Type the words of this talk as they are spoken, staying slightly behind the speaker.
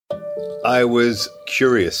I was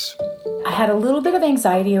curious. I had a little bit of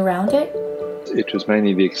anxiety around it. It was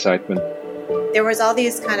mainly the excitement. There was all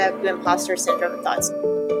these kind of imposter syndrome thoughts.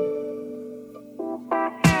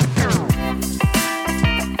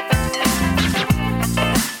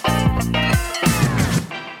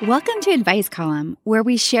 Welcome to Advice Column, where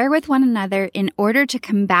we share with one another in order to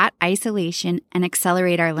combat isolation and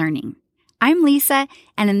accelerate our learning. I'm Lisa,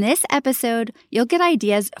 and in this episode, you'll get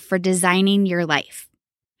ideas for designing your life.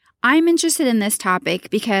 I'm interested in this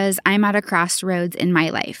topic because I'm at a crossroads in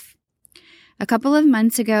my life. A couple of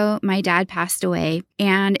months ago, my dad passed away,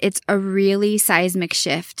 and it's a really seismic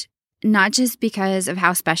shift, not just because of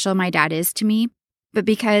how special my dad is to me, but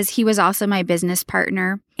because he was also my business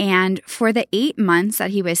partner. And for the 8 months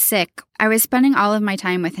that he was sick, I was spending all of my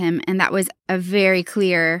time with him, and that was a very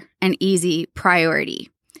clear and easy priority.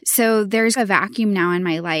 So there's a vacuum now in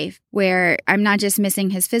my life where I'm not just missing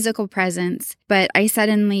his physical presence, but I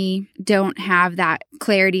suddenly don't have that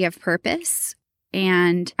clarity of purpose.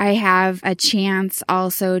 And I have a chance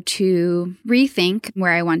also to rethink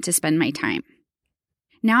where I want to spend my time.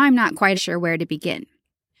 Now I'm not quite sure where to begin.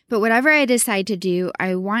 But whatever I decide to do,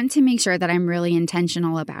 I want to make sure that I'm really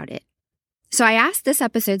intentional about it. So I asked this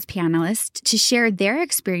episode's panelists to share their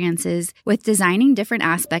experiences with designing different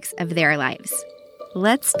aspects of their lives.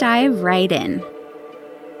 Let's dive right in.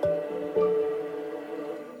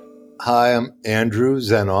 Hi, I'm Andrew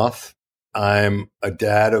Zenoff. I'm a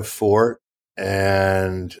dad of 4,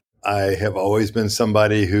 and I have always been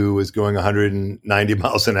somebody who was going 190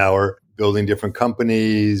 miles an hour, building different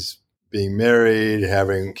companies, being married,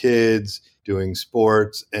 having kids, doing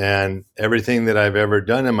sports, and everything that I've ever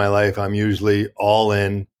done in my life, I'm usually all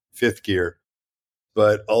in 5th gear.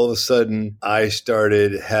 But all of a sudden, I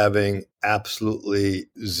started having absolutely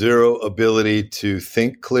zero ability to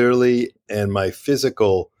think clearly, and my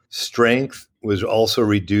physical strength was also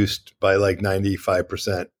reduced by like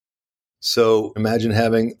 95%. So imagine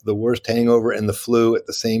having the worst hangover and the flu at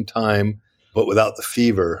the same time, but without the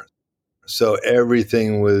fever. So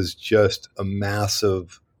everything was just a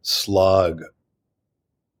massive slog.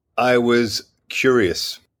 I was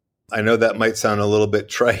curious. I know that might sound a little bit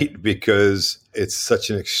trite because it's such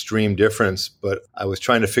an extreme difference, but I was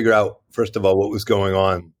trying to figure out, first of all, what was going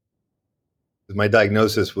on. My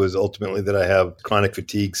diagnosis was ultimately that I have chronic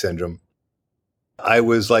fatigue syndrome. I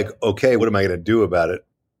was like, okay, what am I going to do about it?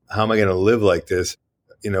 How am I going to live like this?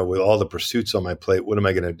 With all the pursuits on my plate, what am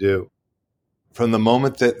I going to do? From the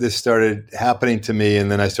moment that this started happening to me, and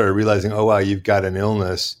then I started realizing, oh, wow, you've got an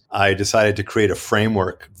illness, I decided to create a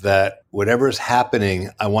framework that whatever is happening,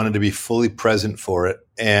 I wanted to be fully present for it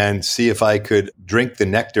and see if I could drink the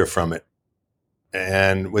nectar from it.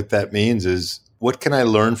 And what that means is, what can I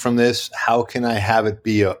learn from this? How can I have it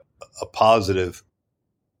be a positive?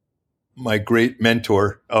 My great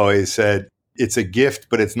mentor always said, it's a gift,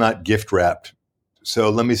 but it's not gift wrapped. So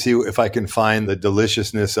let me see if I can find the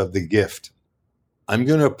deliciousness of the gift. I'm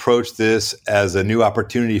going to approach this as a new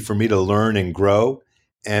opportunity for me to learn and grow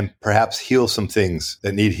and perhaps heal some things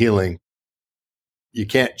that need healing. You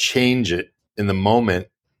can't change it in the moment.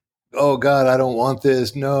 Oh, God, I don't want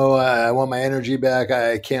this. No, I want my energy back.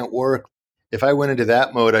 I can't work. If I went into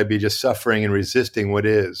that mode, I'd be just suffering and resisting what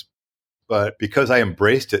is. But because I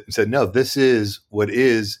embraced it and said, no, this is what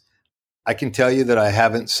is, I can tell you that I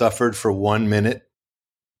haven't suffered for 1 minute.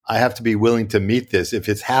 I have to be willing to meet this. If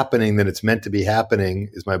it's happening, then it's meant to be happening,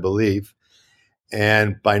 is my belief.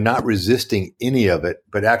 And by not resisting any of it,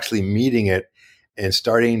 but actually meeting it and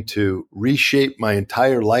starting to reshape my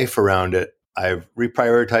entire life around it, I've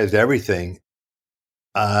reprioritized everything.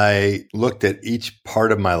 I looked at each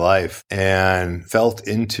part of my life and felt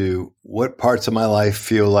into what parts of my life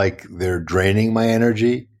feel like they're draining my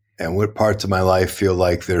energy and what parts of my life feel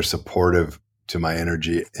like they're supportive to my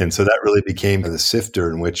energy. And so that really became the sifter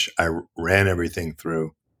in which I ran everything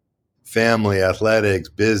through. Family, athletics,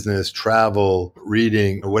 business, travel,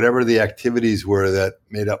 reading, or whatever the activities were that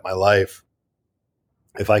made up my life.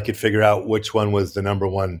 If I could figure out which one was the number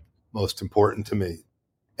one most important to me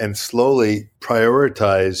and slowly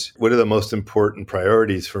prioritize what are the most important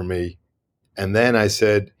priorities for me. And then I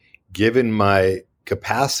said, given my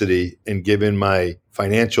capacity and given my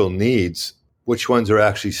financial needs, which ones are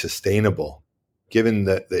actually sustainable? Given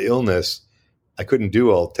the illness, I couldn't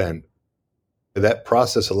do all 10. That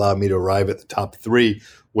process allowed me to arrive at the top 3,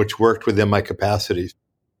 which worked within my capacities.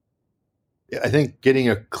 I think getting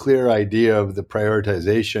a clear idea of the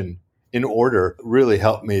prioritization in order really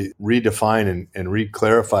helped me redefine and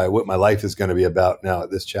re-clarify what my life is going to be about now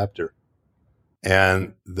at this chapter.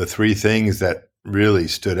 And the 3 things that really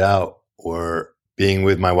stood out were being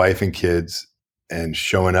with my wife and kids and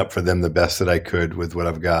showing up for them the best that I could with what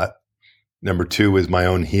I've got, Number 2 was my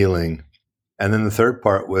own healing. And then the third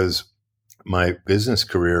part was my business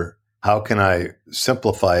career. How can I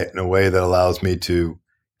simplify it in a way that allows me to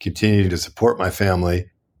continue to support my family,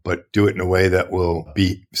 but do it in a way that will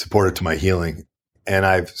be supportive to my healing? And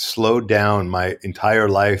I've slowed down my entire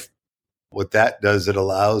life. What that does, it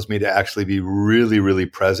allows me to actually be really, really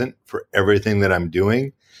present for everything that I'm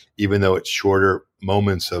doing, even though it's shorter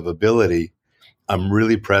moments of ability. I'm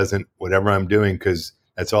really present, whatever I'm doing, because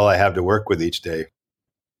that's all I have to work with each day.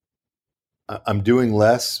 I'm doing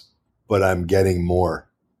less, but I'm getting more.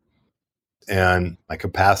 And my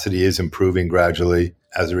capacity is improving gradually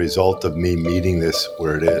as a result of me meeting this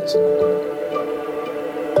where it is.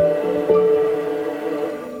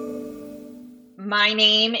 My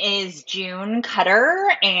name is June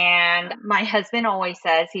Cutter, and my husband always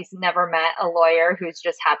says he's never met a lawyer who's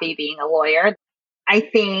just happy being a lawyer. I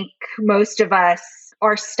think most of us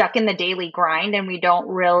are stuck in the daily grind and we don't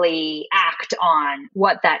really act on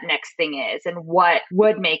what that next thing is and what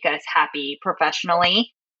would make us happy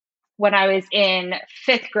professionally. When I was in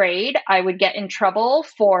 5th grade, I would get in trouble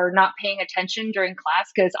for not paying attention during class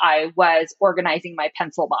because I was organizing my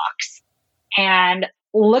pencil box. And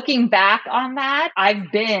looking back on that,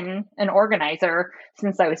 I've been an organizer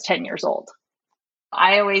since I was 10 years old.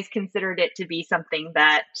 I always considered it to be something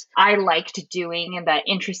that I liked doing and that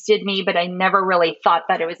interested me, but I never really thought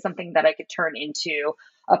that it was something that I could turn into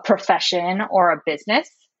a profession or a business.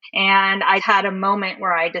 And I had a moment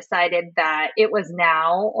where I decided that it was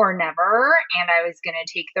now or never, and I was going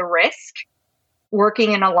to take the risk.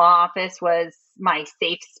 Working in a law office was my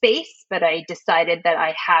safe space, but I decided that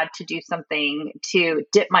I had to do something to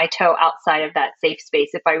dip my toe outside of that safe space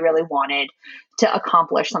if I really wanted to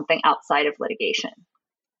accomplish something outside of litigation.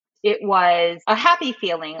 It was a happy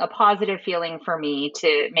feeling, a positive feeling for me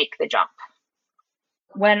to make the jump.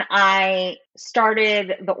 When I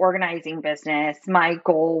started the organizing business, my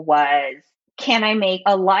goal was, can I make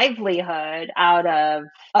a livelihood out of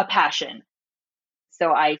a passion?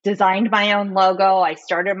 So I designed my own logo, I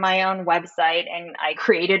started my own website, and I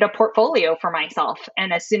created a portfolio for myself.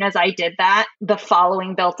 And as soon as I did that, the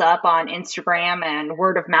following built up on Instagram and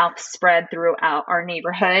word of mouth spread throughout our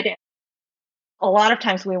neighborhood. A lot of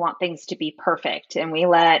times we want things to be perfect and we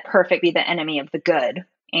let perfect be the enemy of the good.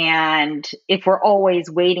 And if we're always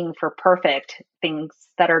waiting for perfect, things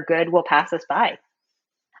that are good will pass us by.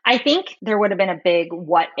 I think there would have been a big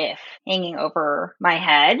what if hanging over my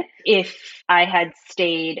head if I had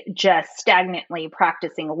stayed just stagnantly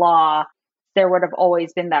practicing law. There would have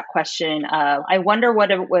always been that question of, I wonder what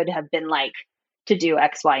it would have been like to do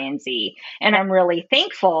X, Y, and Z. And I'm really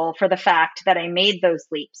thankful for the fact that I made those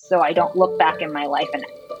leaps so I don't look back in my life and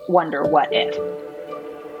wonder what if.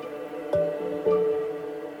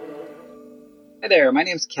 Hi there, my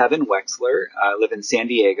name is Kevin Wexler. I live in San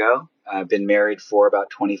Diego. I've been married for about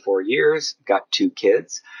 24 years, got 2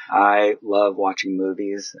 kids. I love watching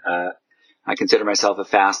movies. I consider myself a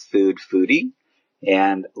fast food foodie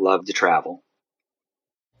and love to travel.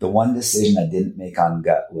 The one decision I didn't make on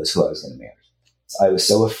gut was who I was going to marry. I was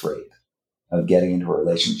so afraid of getting into a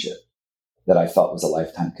relationship that I felt was a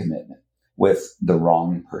lifetime commitment with the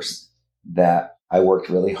wrong person that I worked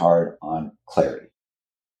really hard on clarity.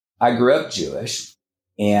 I grew up Jewish,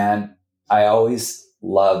 and I always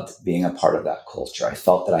loved being a part of that culture. I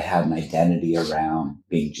felt that I had an identity around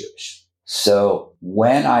being Jewish. So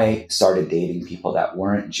when I started dating people that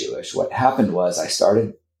weren't Jewish, what happened was I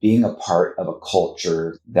started being a part of a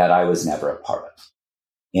culture that I was never a part of.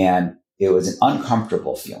 And it was an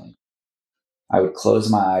uncomfortable feeling. I would close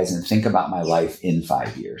my eyes and think about my life in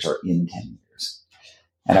 5 years or in 10 years.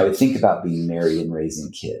 And I would think about being married and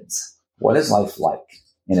raising kids. What is life like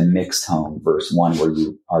in a mixed home versus one where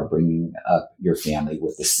you are bringing up your family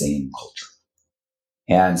with the same culture?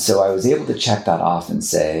 And so I was able to check that off and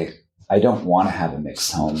say, I don't want to have a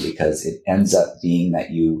mixed home because it ends up being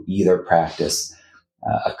that you either practice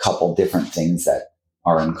a couple different things that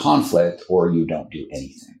are in conflict or you don't do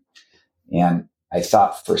anything. And I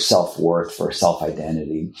thought for self-worth, for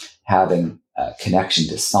self-identity, having a connection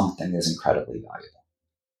to something is incredibly valuable.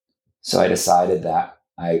 So I decided that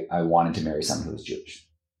I wanted to marry someone who was Jewish.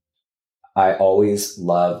 I always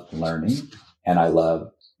loved learning and I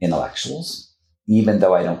love intellectuals. Even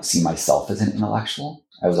though I don't see myself as an intellectual,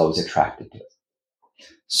 I was always attracted to it.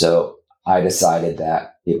 So I decided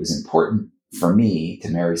that it was important for me to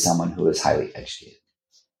marry someone who is highly educated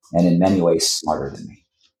and in many ways smarter than me.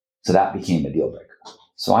 So that became a deal breaker.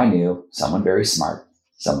 So I knew someone very smart,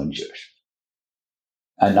 someone Jewish.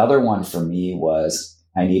 Another one for me was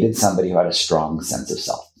I needed somebody who had a strong sense of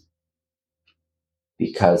self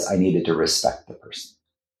because I needed to respect the person.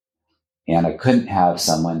 And I couldn't have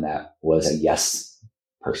someone that was a yes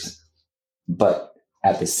person. But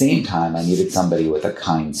at the same time, I needed somebody with a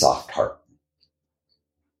kind, soft heart.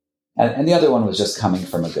 And the other one was just coming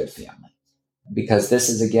from a good family. Because this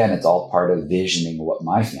is, again, it's all part of visioning what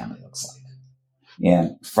my family looks like.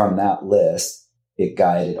 And from that list, it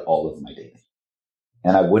guided all of my dating.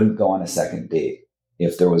 And I wouldn't go on a second date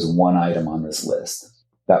if there was one item on this list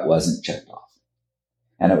that wasn't checked off.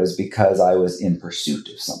 And it was because I was in pursuit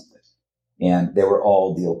of something. And they were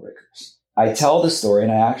all deal breakers. I tell the story,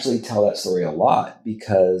 and I actually tell that story a lot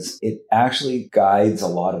because it actually guides a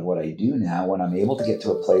lot of what I do now when I'm able to get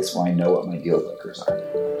to a place where I know what my deal breakers are.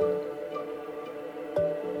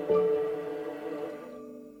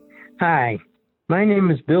 Hi, my name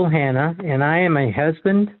is Bill Hanna, and I am a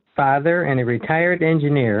husband, father, and a retired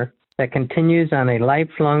engineer that continues on a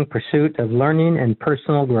lifelong pursuit of learning and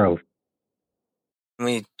personal growth.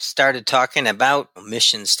 We started talking about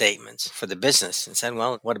mission statements for the business and said,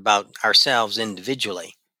 well, what about ourselves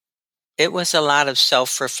individually? It was a lot of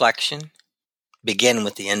self-reflection, begin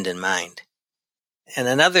with the end in mind. And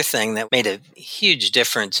another thing that made a huge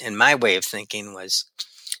difference in my way of thinking was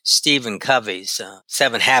Stephen Covey's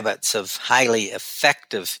 7 Habits of Highly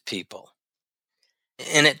Effective People.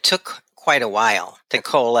 And it took quite a while to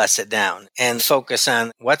coalesce it down and focus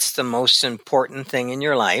on what's the most important thing in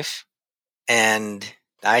your life. And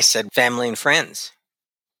I said family and friends.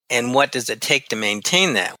 And what does it take to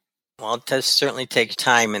maintain that? Well, it does certainly take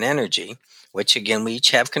time and energy, which again, we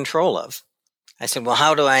each have control of. I said, well,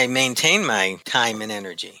 how do I maintain my time and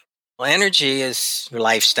energy? Well, energy is your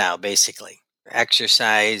lifestyle, basically.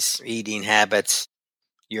 Exercise, eating habits,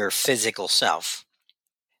 your physical self.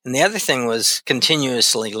 And the other thing was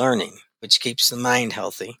continuously learning, which keeps the mind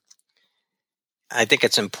healthy. I think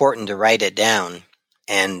it's important to write it down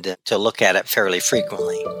and to look at it fairly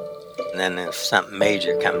frequently. And then if something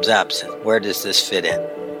major comes up, so where does this fit in?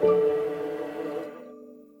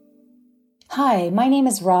 Hi, my name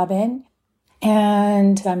is Robin,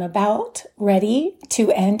 and I'm about ready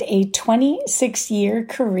to end a 26-year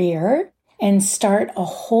career and start a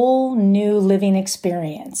whole new living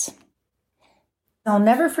experience. I'll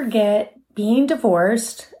never forget being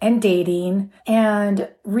divorced and dating and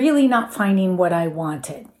really not finding what I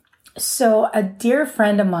wanted. So a dear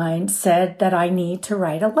friend of mine said that I need to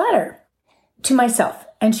write a letter to myself.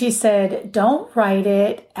 And she said, don't write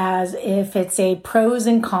it as if it's a pros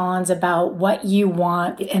and cons about what you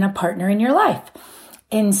want in a partner in your life.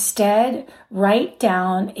 Instead, write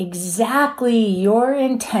down exactly your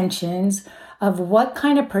intentions of what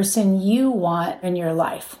kind of person you want in your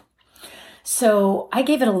life. So I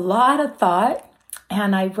gave it a lot of thought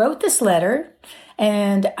and I wrote this letter,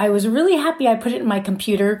 and I was really happy I put it in my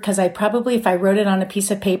computer because I probably, if I wrote it on a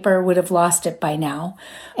piece of paper, would have lost it by now.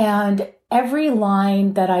 And every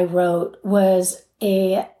line that I wrote was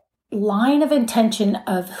a line of intention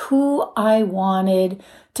of who I wanted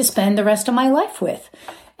to spend the rest of my life with.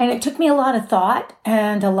 And it took me a lot of thought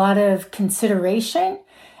and a lot of consideration.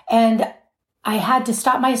 And I had to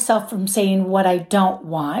stop myself from saying what I don't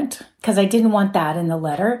want, because I didn't want that in the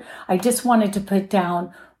letter. I just wanted to put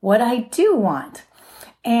down what I do want.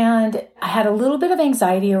 And I had a little bit of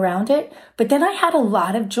anxiety around it, but then I had a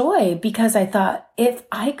lot of joy because I thought if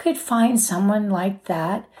I could find someone like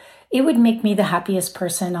that, it would make me the happiest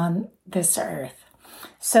person on this earth.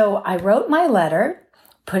 So I wrote my letter,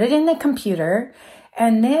 put it in the computer,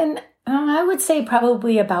 and then I would say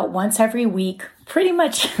probably about once every week, pretty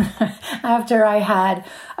much after I had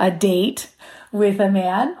a date with a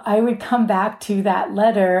man, I would come back to that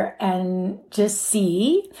letter and just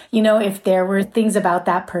see, if there were things about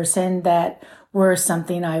that person that were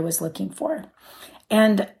something I was looking for.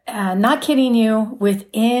 And not kidding you,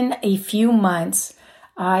 within a few months,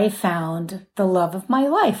 I found the love of my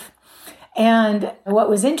life. And what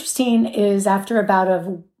was interesting is after about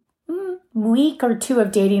a week or two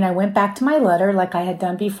of dating, I went back to my letter like I had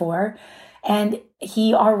done before. And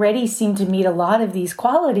he already seemed to meet a lot of these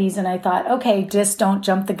qualities. And I thought, okay, just don't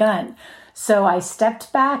jump the gun. So I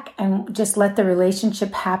stepped back and just let the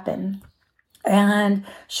relationship happen. And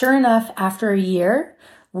sure enough, after a year,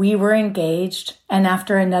 we were engaged. And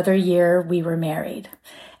after another year, we were married.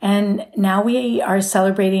 And now we are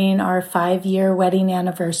celebrating our 5-year wedding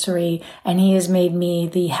anniversary. And he has made me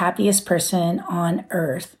the happiest person on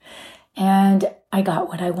earth. And I got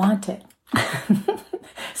what I wanted.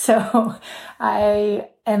 So I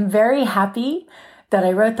am very happy that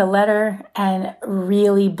I wrote the letter and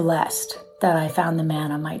really blessed that I found the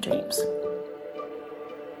man of my dreams.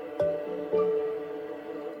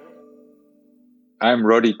 I'm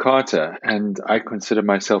Roddy Carter, and I consider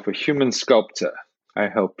myself a human sculptor. I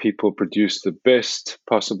help people produce the best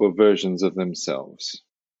possible versions of themselves.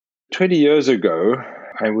 20 years ago,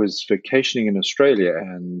 I was vacationing in Australia,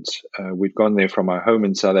 and we'd gone there from our home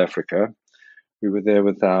in South Africa. We were there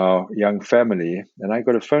with our young family, and I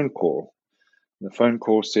got a phone call. The phone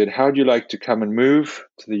call said, "How would you like to come and move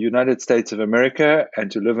to the United States of America and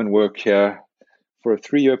to live and work here for a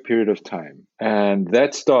 3-year period of time?" And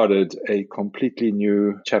that started a completely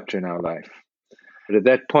new chapter in our life. But at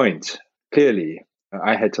that point, clearly,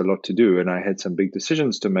 I had a lot to do, and I had some big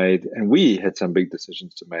decisions to make, and we had some big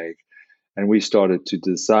decisions to make. And we started to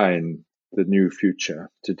design the new future,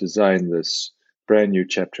 to design this brand new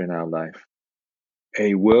chapter in our life.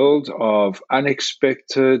 A world of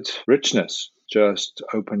unexpected richness just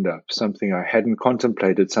opened up. Something I hadn't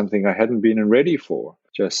contemplated, something I hadn't been ready for,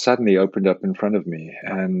 just suddenly opened up in front of me.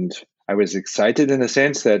 And I was excited in the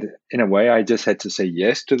sense that, in a way, I just had to say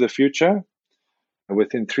yes to the future.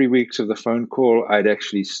 Within 3 weeks of the phone call, I'd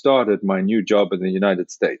actually started my new job in the United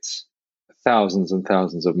States, thousands and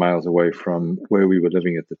thousands of miles away from where we were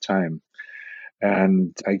living at the time.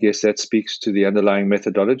 And I guess that speaks to the underlying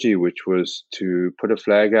methodology, which was to put a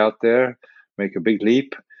flag out there, make a big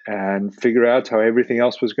leap, and figure out how everything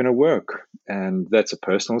else was going to work. And that's a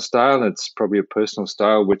personal style. It's probably a personal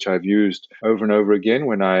style which I've used over and over again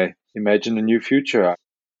when I imagine a new future.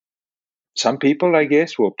 Some people, I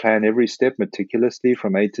guess, will plan every step meticulously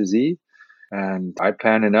from A to Z. And I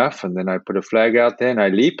plan enough, and then I put a flag out there and I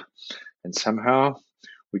leap. And somehow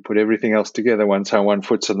we put everything else together once how one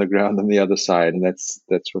foot's on the ground on the other side. And that's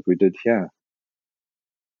what we did here.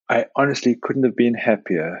 I honestly couldn't have been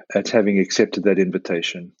happier at having accepted that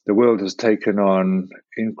invitation. The world has taken on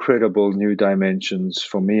incredible new dimensions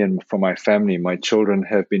for me and for my family. My children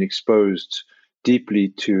have been exposed deeply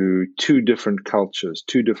to 2 different cultures,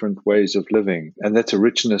 2 different ways of living. And that's a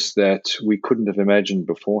richness that we couldn't have imagined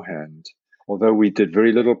beforehand. Although we did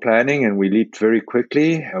very little planning and we leaped very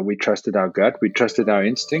quickly, we trusted our gut, we trusted our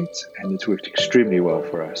instinct, and it's worked extremely well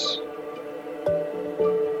for us.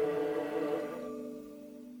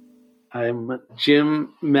 I'm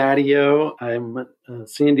Jim Matteo. I'm a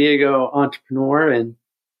San Diego entrepreneur, and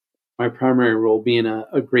my primary role being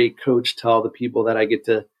a great coach to all the people that I get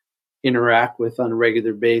to interact with on a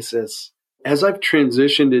regular basis. As I've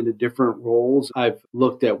transitioned into different roles, I've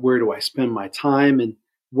looked at where do I spend my time and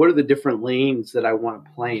what are the different lanes that I want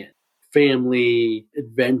to play in. Family,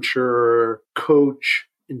 adventure, coach,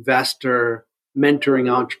 investor,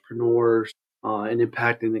 mentoring entrepreneurs, and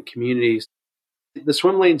impacting the communities. The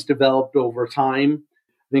swim lanes developed over time.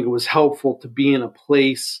 I think it was helpful to be in a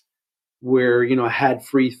place where, I had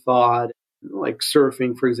free thought. Like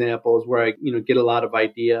surfing, for example, is where I, get a lot of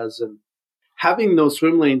ideas. And having those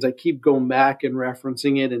swim lanes, I keep going back and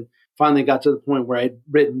referencing it, and finally got to the point where I'd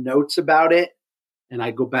written notes about it, and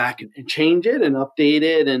I go back and change it and update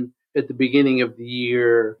it. And at the beginning of the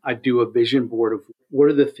year, I do a vision board of what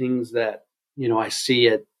are the things that, I see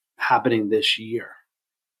it happening this year.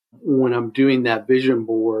 When I'm doing that vision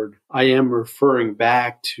board, I am referring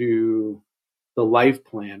back to the life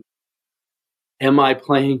plan. Am I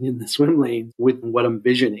playing in the swim lane with what I'm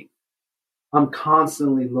visioning? I'm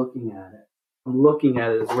constantly looking at it. I'm looking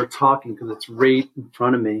at it as we're talking because it's right in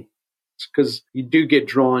front of me. Because you do get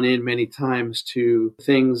drawn in many times to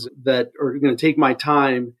things that are going to take my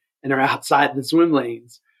time and are outside the swim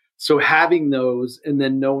lanes. So having those and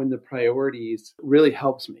then knowing the priorities really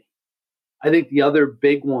helps me. I think the other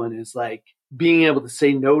big one is like being able to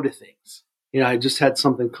say no to things. I just had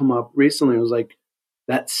something come up recently. I was like,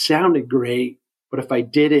 that sounded great, but if I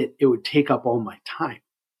did it, it would take up all my time.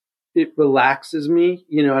 It relaxes me.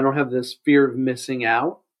 I don't have this fear of missing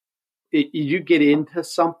out. You get into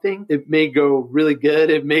something, it may go really good,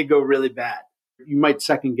 it may go really bad. You might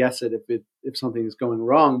second guess it if something is going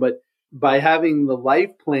wrong, but by having the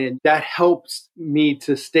life plan, that helps me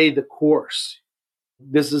to stay the course.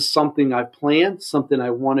 This is something I planned, something I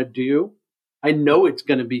want to do. I know it's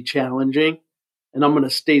going to be challenging, and I'm going to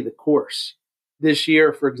stay the course. This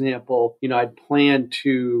year, for example, I'd planned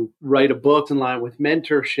to write a book in line with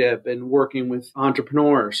mentorship and working with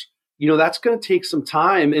entrepreneurs. That's going to take some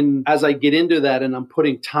time. And as I get into that and I'm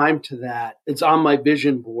putting time to that, it's on my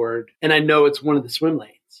vision board. And I know it's one of the swim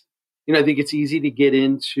lanes. I think it's easy to get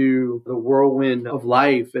into the whirlwind of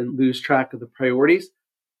life and lose track of the priorities.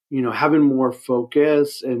 Having more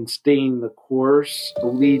focus and staying the course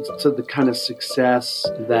leads to the kind of success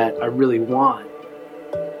that I really want.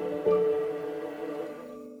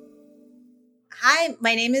 Hi,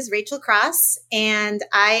 my name is Rachel Cross, and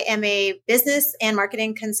I am a business and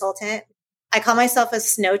marketing consultant. I call myself a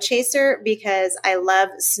snow chaser because I love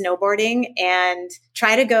snowboarding and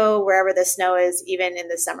try to go wherever the snow is, even in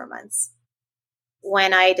the summer months.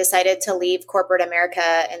 when I decided to leave corporate America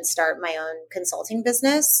and start my own consulting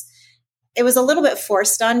business. It was a little bit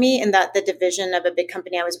forced on me in that the division of a big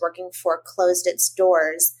company I was working for closed its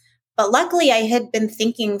doors. But luckily, I had been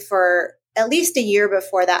thinking for at least a year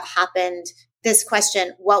before that happened, this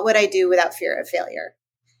question, what would I do without fear of failure?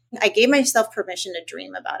 I gave myself permission to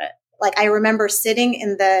dream about it. Like, I remember sitting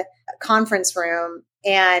in the conference room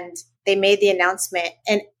and they made the announcement,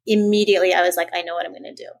 and immediately I was like, I know what I'm going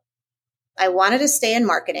to do. I wanted to stay in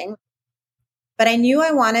marketing, but I knew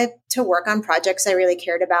I wanted to work on projects I really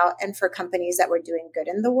cared about and for companies that were doing good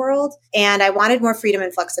in the world. And I wanted more freedom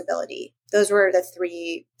and flexibility. Those were the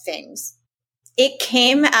three things. It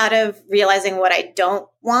came out of realizing what I don't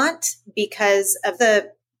want because of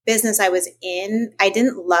the business I was in. I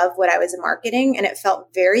didn't love what I was marketing, and it felt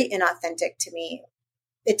very inauthentic to me.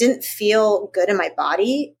 It didn't feel good in my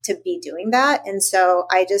body to be doing that. And so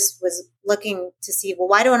I just was looking to see, well,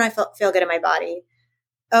 why don't I feel good in my body?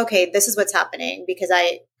 Okay, this is what's happening because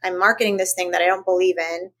I'm marketing this thing that I don't believe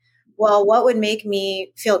in. Well, what would make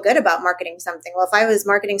me feel good about marketing something? Well, if I was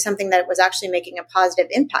marketing something that was actually making a positive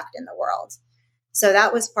impact in the world. So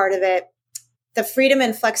that was part of it. The freedom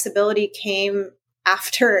and flexibility came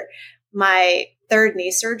after my third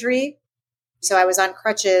knee surgery. So I was on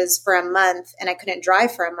crutches for a month and I couldn't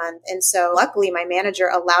drive for a month. And so luckily my manager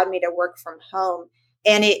allowed me to work from home,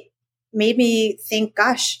 and it made me think,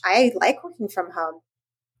 gosh, I like working from home.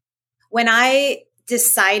 When I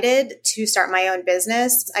decided to start my own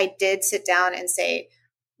business, I did sit down and say,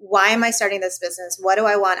 why am I starting this business? What do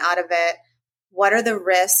I want out of it? What are the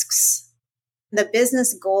risks? The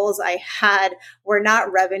business goals I had were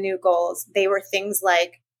not revenue goals. They were things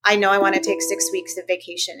like, I know I want to take 6 weeks of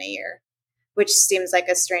vacation a year, which seems like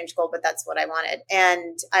a strange goal, but that's what I wanted.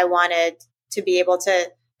 And I wanted to be able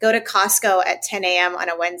to go to Costco at 10 a.m. on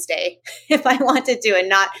a Wednesday if I wanted to, and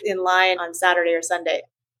not in line on Saturday or Sunday.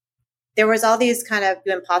 There was all these kind of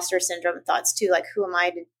imposter syndrome thoughts too, like, who am I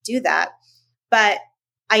to do that? But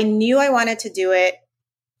I knew I wanted to do it.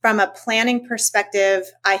 From a planning perspective,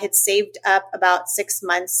 I had saved up about 6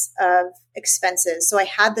 months of expenses. So I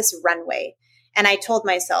had this runway, and I told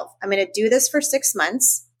myself, I'm going to do this for 6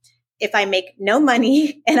 months. If I make no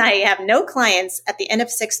money and I have no clients at the end of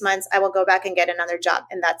 6 months, I will go back and get another job,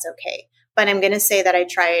 and that's okay. But I'm going to say that I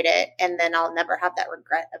tried it, and then I'll never have that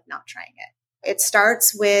regret of not trying it. It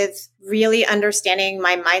starts with really understanding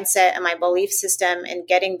my mindset and my belief system and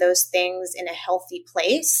getting those things in a healthy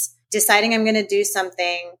place, deciding I'm going to do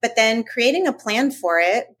something, but then creating a plan for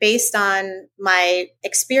it based on my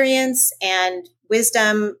experience and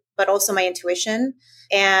wisdom, but also my intuition,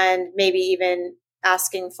 and maybe even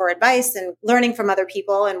asking for advice and learning from other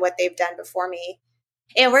people and what they've done before me.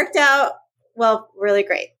 It worked out, well, really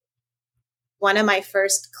great. One of my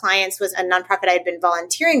first clients was a nonprofit I had been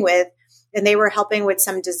volunteering with, and they were helping with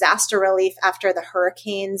some disaster relief after the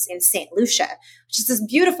hurricanes in St. Lucia, which is this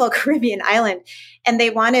beautiful Caribbean island. And they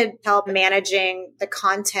wanted help managing the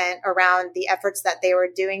content around the efforts that they were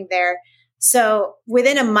doing there. So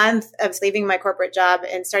within a month of leaving my corporate job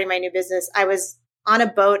and starting my new business, I was on a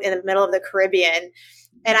boat in the middle of the Caribbean.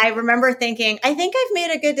 And I remember thinking, I think I've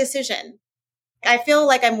made a good decision. I feel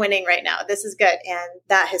like I'm winning right now. This is good. And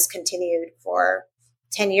that has continued for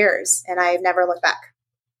 10 years, and I've never looked back.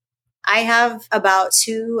 I have about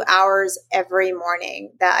 2 hours every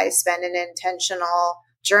morning that I spend in intentional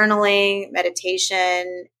journaling,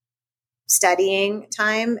 meditation, studying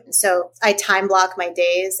time. So I time block my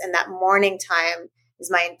days, and that morning time is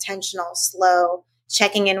my intentional, slow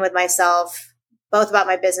checking in with myself, both about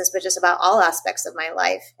my business, but just about all aspects of my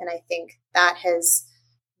life. And I think that has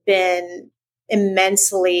been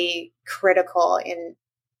immensely critical in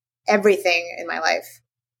everything in my life,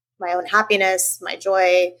 my own happiness, my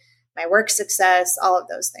joy, my work success, all of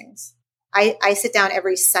those things. I sit down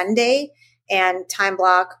every Sunday and time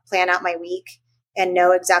block, plan out my week, and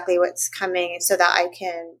know exactly what's coming so that I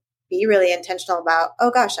can be really intentional about, oh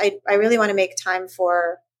gosh, I really want to make time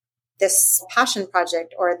for this passion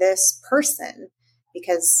project or this person,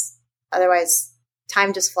 because otherwise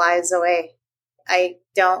time just flies away. I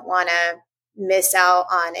don't want to miss out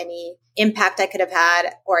on any impact I could have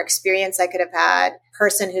had or experience I could have had,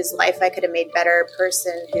 person whose life I could have made better,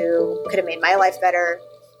 person who could have made my life better,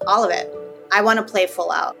 all of it. I want to play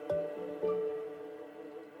full out.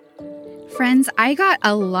 Friends, I got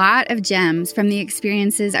a lot of gems from the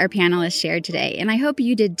experiences our panelists shared today, and I hope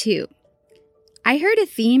you did too. I heard a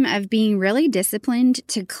theme of being really disciplined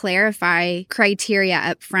to clarify criteria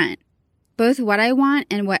up front, both what I want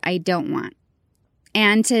and what I don't want.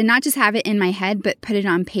 And to not just have it in my head, but put it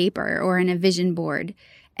on paper or in a vision board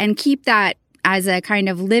and keep that as a kind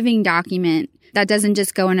of living document that doesn't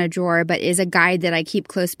just go in a drawer, but is a guide that I keep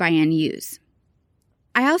close by and use.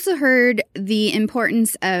 I also heard the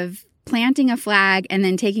importance of planting a flag and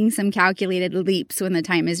then taking some calculated leaps when the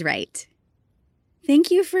time is right.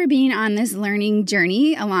 Thank you for being on this learning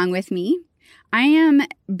journey along with me. I am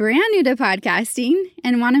brand new to podcasting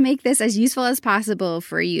and want to make this as useful as possible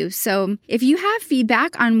for you. So if you have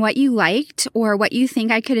feedback on what you liked or what you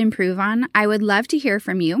think I could improve on, I would love to hear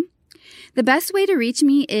from you. The best way to reach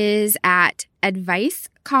me is at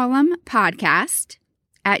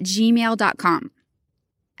advicecolumnpodcast@gmail.com.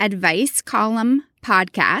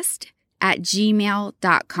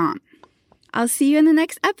 advicecolumnpodcast@gmail.com. I'll see you in the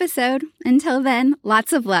next episode. Until then,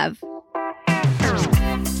 lots of love.